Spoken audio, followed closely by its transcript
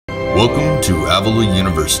Welcome to Avila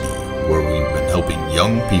University, where we've been helping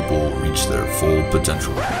young people reach their full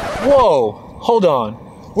potential. Whoa, hold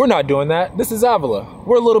on. We're not doing that. This is Avila.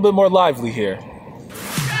 We're a little bit more lively here.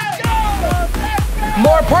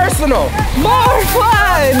 More personal! More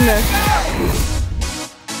fun!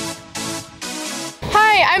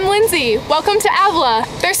 Hi, I'm Lindsay. Welcome to Avila.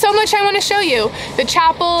 There's so much I want to show you. The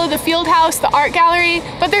chapel, the field house, the art gallery,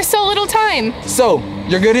 but there's so little time. So,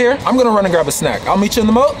 you're good here? I'm gonna run and grab a snack. I'll meet you in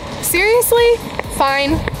the moat. Seriously?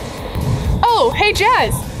 Fine. Oh, hey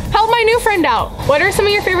Jazz. Help my new friend out. What are some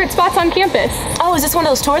of your favorite spots on campus? Oh, is this one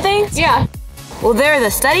of those tour things? Yeah. Well, there are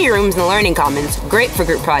the study rooms and the learning commons. Great for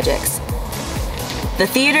group projects. The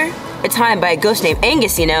theater, it's haunted by a ghost named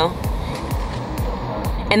Angus, you know.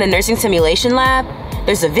 And the nursing simulation lab,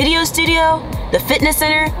 there's the video studio, the fitness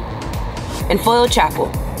center, and Foyle Chapel.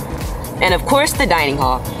 And of course, the dining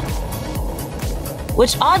hall,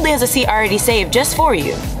 which oddly has a seat already saved just for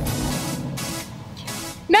you.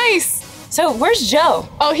 Nice. So, where's Joe?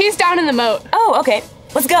 Oh, he's down in the moat. Oh, okay.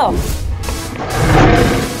 Let's go.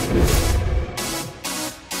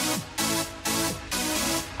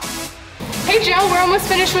 Hey Joe, we're almost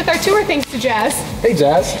finished with our tour thanks to Jazz. Hey,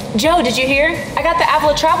 Jazz. Joe, did you hear? I got the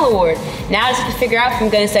Avila Travel Award. Now I just have to figure out if I'm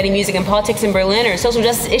going to study music and politics in Berlin or social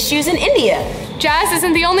justice issues in India. Jazz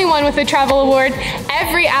isn't the only one with a travel award.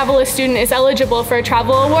 Every Avila student is eligible for a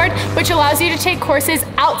travel award, which allows you to take courses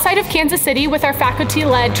outside of Kansas City with our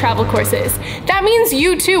faculty-led travel courses. That means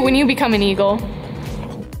you too when you become an Eagle.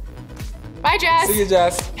 Bye, Jazz. See you,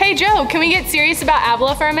 Jazz. Hey Joe, can we get serious about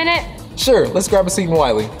Avila for a minute? Sure, let's grab a seat in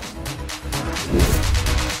Wiley.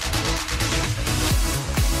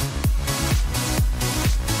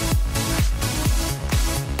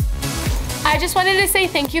 I just wanted to say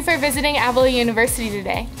thank you for visiting Avila University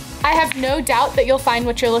today. I have no doubt that you'll find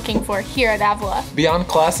what you're looking for here at Avila. Beyond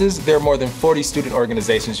classes, there are more than 40 student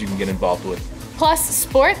organizations you can get involved with. Plus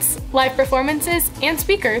sports, live performances, and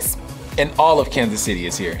speakers. And all of Kansas City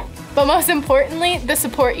is here. But most importantly, the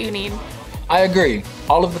support you need. I agree.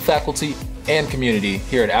 All of the faculty and community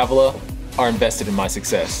here at Avila are invested in my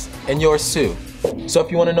success, and yours too. So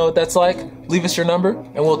if you want to know what that's like, leave us your number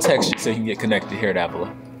and we'll text you so you can get connected here at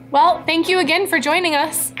Avila. Well, thank you again for joining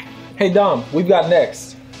us. Hey Dom, we've got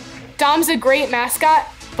next. Dom's a great mascot,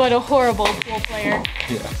 but a horrible pool player.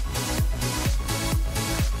 Yeah.